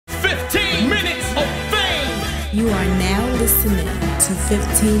You are now listening to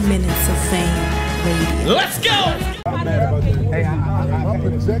 15 Minutes of Fame Radio. Let's go! Hey, my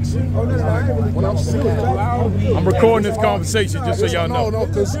projection, when I'm sitting loud, I'm recording this conversation just so y'all know. No,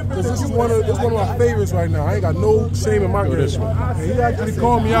 because this is one of my favorites right now. I ain't got no shame in my game. This one. And he actually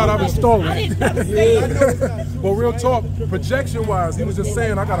called me out. I've been stalling. Yeah. But real talk, projection-wise, he was just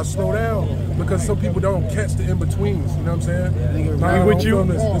saying I gotta slow down because some people don't catch the in-betweens. You know what I'm saying? Nah, with you?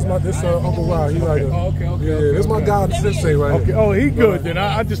 This Uncle Rod. He like, yeah, this is my guy, the sensei right here. Okay. Oh, he good then.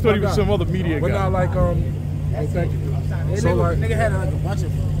 I just thought he was some other media guy. But not like oh, thank you. So like, nigga had like a bunch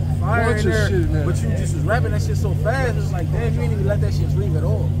of fire in there, shit, man. but you just was rapping that shit so fast. It's like, damn, you ain't even let that shit leave at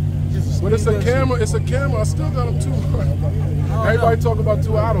all. But it's a camera. It's a camera. I still got them too. Everybody talk about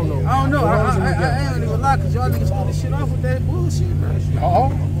two. I don't know. I don't know. I ain't even lie, cause y'all niggas started shit off with that bullshit, man.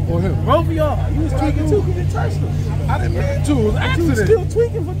 Or him? Both of y'all. You was tweaking too, cause you touched him. I didn't mean to. It was accident. You was still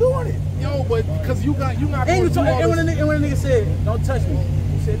tweaking for doing it. Yo, but cause you got. And when a nigga said, "Don't touch me,"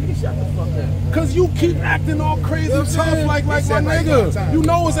 he said, "Nigga, shut the fuck up." Cause you keep acting all crazy tough like my nigga. You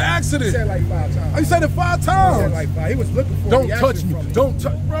know it's an accident. He said like 5 times. He said it 5 times. He said like 5. He was looking for. Don't touch me. Don't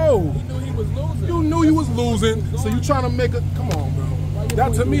touch, bro. He knew he was losing. You knew you was losing, so you trying to make a. Come on, bro.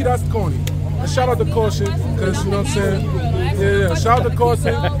 That to me, that's corny. And shout out to Caution, cause you know what I'm saying. Yeah. Shout out to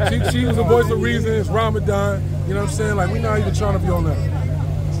Caution. She was the voice of reason. It's Ramadan. You know what I'm saying? Like we not even trying to be on that.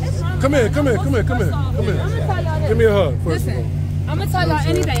 Come here. Give me a hug first. Listen. I'm gonna tell y'all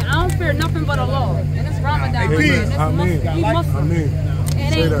any day, I don't fear nothing but Allah. And it's Ramadan. I mean.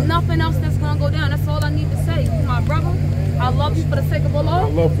 It ain't nothing else that's gonna go down. That's all I need to say. You my brother. I love you for the sake of Allah. I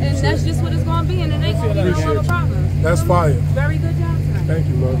love you, and that's just what it's gonna be, and it ain't gonna be no other problems. That's fire. Very good job tonight. Thank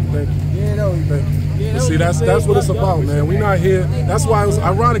you, love. Thank you. Yeah, no, thank you. See, that's what it's about, man. We not here. That's why it was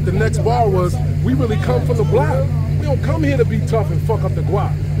ironic. The next bar was we really come from the block. We don't come here to be tough and fuck up the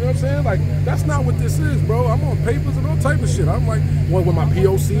guap. You know what I'm saying? Like, that's not what this is, bro. I'm on papers and all type of shit. I'm like, with my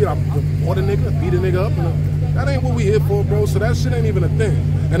POC, I bought a nigga, beat a nigga up. And that ain't what we here for, bro. So that shit ain't even a thing.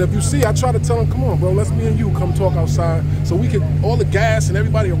 And if you see, I try to tell them, come on, bro, let's me and you come talk outside so we can, all the gas and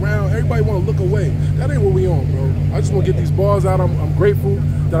everybody around, everybody want to look away. That ain't what we on, bro. I just want to get these bars out. I'm grateful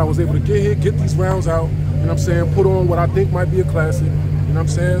that I was able to get here, get these rounds out. You know what I'm saying? Put on what I think might be a classic. You know what I'm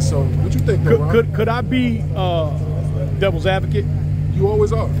saying? So, what you think, though, Ron? Could I be devil's advocate? You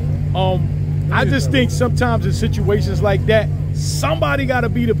always are. I just think sometimes in situations like that, somebody got to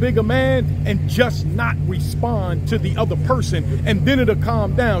be the bigger man and just not respond to the other person, and then it'll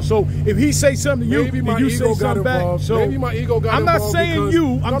calm down. So if he say something to you, and you say something back, so maybe my ego got involved. I'm not saying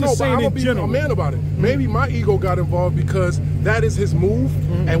you. I'm just saying in general. I'm a man about it. Maybe my ego got involved because that is his move,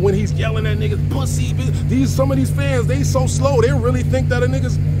 and when he's yelling at niggas, pussy, some of these fans, they so slow, they really think that a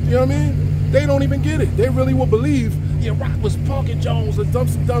nigga's, you know what I mean? They don't even get it. They really will believe, yeah, Rock was Parkin' Jones or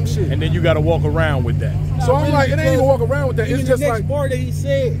some dumb shit. And then you got to walk around with that. So I'm like, it ain't even walk around with that. It's just like the next bar that he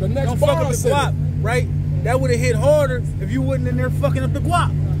said, the next don't bar fuck up the guap, right? That would have hit harder if you wasn't in there fucking up the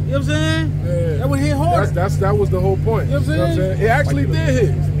guap. You know what I'm saying? Yeah. That would hit harder. That was the whole point. You know what I'm saying? It actually did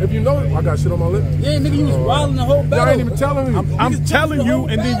hit. If you know, I got shit on my lip. Yeah, nigga, you was wilding the whole battle. Y'all ain't even telling me. I'm telling you,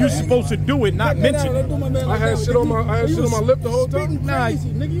 and then you're supposed to do it, not mention it. I had shit on my lip the whole time. Nah,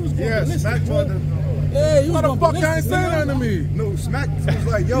 nigga, you was going ballistic. Yeah, you why the fuck you ain't saying nothing to me? No, Smack was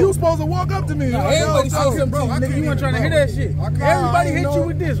like, yo. You was supposed to walk up to me. Nah, everybody said something to you, nigga. You weren't trying to hear that shit. Everybody hit you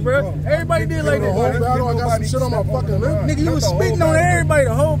with this, bro. Everybody did like that. The whole battle, I got some shit on my fucking lip. Nigga, you was spitting on everybody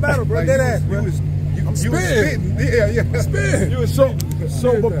the whole battle, bro. Dead ass, bro. I'm spitting. Yeah. Spitting.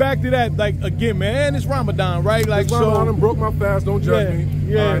 So, but back to that, like, again, man, it's Ramadan, right? Like, it's Ramadan, I broke my fast, don't judge me.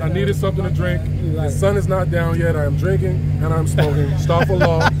 Yeah. All right, I needed something to drink. The sun is not down yet. I am drinking and I'm smoking.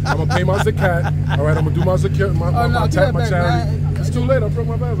 Astaghfirullah. I'm going to pay my zakat. All right, I'm going to do my zakat, my charity. It's too late. I broke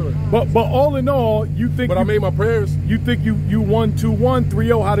my fast already. But all in all, you think... But I made my prayers. You think you won 2-1,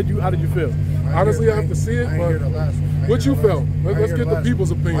 3-0. How did you feel? Honestly, I have to see it, but what you felt? Let's get the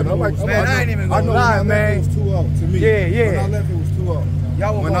people's opinion. I ain't even gonna lie, man. It was 2-0 to me. Yeah. When I left, it was 2-0.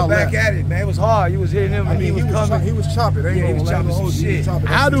 Y'all were going back at it, man. It was hard. You was hitting him, and he was coming. He was chopping. He was chopping some shit.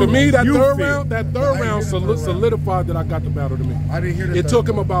 To me, that third round solidified that I got the battle to me. I didn't hear that. It took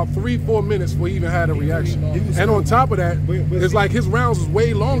him about 3-4 minutes before he even had a reaction. And on top of that, it's like his rounds was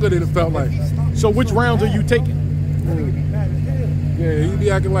way longer than it felt like. So which rounds are you taking? Yeah, he be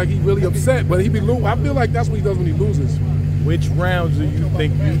acting like he really upset, but he be losing. I feel like that's what he does when he loses. Which rounds do you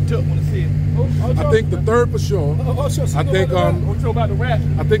think you took? I think the third for sure. I think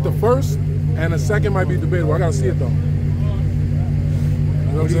the first and the second might be debatable. I gotta see it though.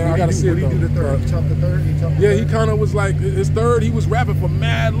 You know what I'm saying? I gotta see it though. What did he do the third? He chopped the third? Yeah, he kind of was like, his third, he was rapping for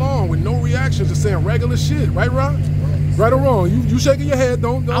mad long with no reactions, just saying regular shit. Right, Ron? Right or wrong? You shaking your head?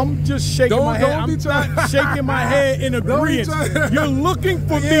 Don't. I'm just shaking my head. I'm not shaking my head in agreement. You're looking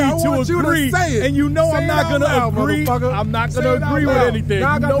for me to agree, and you know I'm not gonna agree. I'm not gonna agree with anything.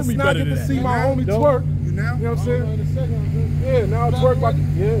 You know me better than that. See my homie twerk. You now? You know what I'm saying? Yeah, now I twerk like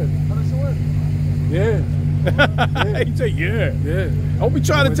yeah. He say yeah. Yeah. Don't be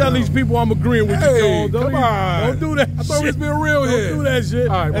trying to tell these people I'm agreeing with Hey, you. come on. Don't do that. I thought we was being real here. Don't do that shit.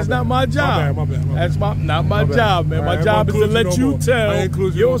 All right, That's my not bad. my job. My bad. That's not my job, man. All My right, job is to let no you more. tell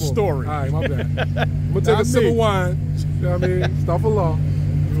your no story. All right, my bad. I'm gonna take a sip of wine. You know what I mean? Stuff of law.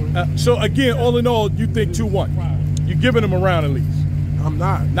 So again, all in all, you think 2-1. You're giving them a round at least. I'm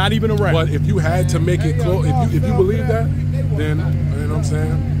not. Not even a round. But if you had to make it close, if you believe that, then you know what I'm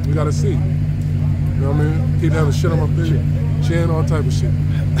saying, we gotta see. You know what I mean? Keep having shit on my chin, all type of shit.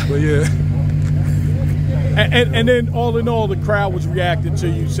 But yeah. And then all in all, the crowd was reacting to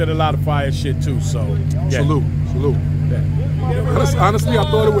you. Said a lot of fire shit too. So yeah. Salute. Yeah. Honestly, I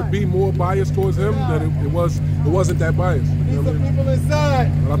thought it would be more biased towards him than it wasn't that biased. You know what I mean? People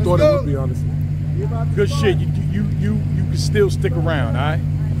inside. But I thought it would be, honestly. Good shit. You can still stick around, all right?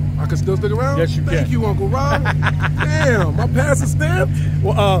 I can still stick around? Yes, you can. Thank you, Uncle Rob. Damn, my pass is stamped.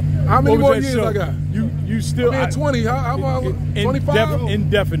 Well, how many more years show? I got? You still I'm 20. I'm 25.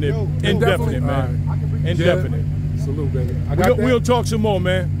 Indefinite, man. Right. Indefinite. Yeah. Salute, baby. We'll talk some more,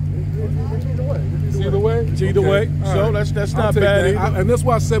 man. Either way. Either way. All So right. that's I'll not take bad that. either. And that's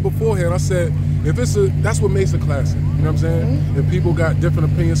why I said beforehand. I said if that's what makes a classic. You know what I'm saying? If people got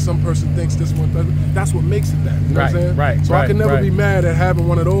different opinions, some person thinks this one doesn't. That's what makes it that. You know what I'm saying? Right. So I can never be mad at having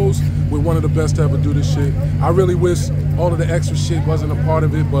one of those with one of the best to ever do this shit. I really wish all of the extra shit wasn't a part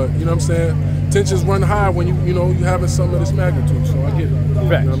of it, but you know what I'm saying? Tensions run high when you having something of this magnitude. So I get it. You know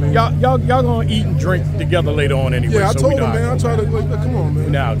what I mean? Y'all gonna eat and drink together later on anyway. Yeah, I so told we him, man. I tried to come on,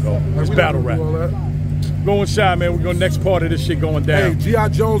 man. Now go. It's We battle not gonna rap. do all that. Go inside, man. We're going next part of this shit going down. Hey, G.I.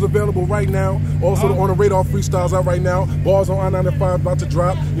 Jones available right now. Also, On the Radar freestyles out right now. Bars on I-95 about to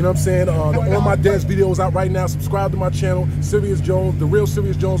drop. You know what I'm saying? The On My Dance videos out right now. Subscribe to my channel, Serius Jones, the real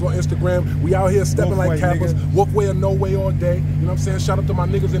Serius Jones on Instagram. We out here stepping like Kappas. Walk way or no way all day. You know what I'm saying? Shout out to my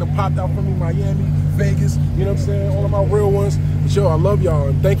niggas in the popped out from me, Miami, Vegas. You know what I'm saying? All of my real ones. But yo, I love y'all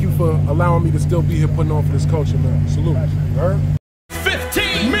and thank you for allowing me to still be here putting on for this culture, man. Salute. Heard?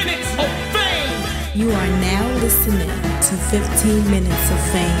 15 minutes of fame. You are now listening to 15 Minutes of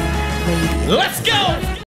Fame Radio. Let's go.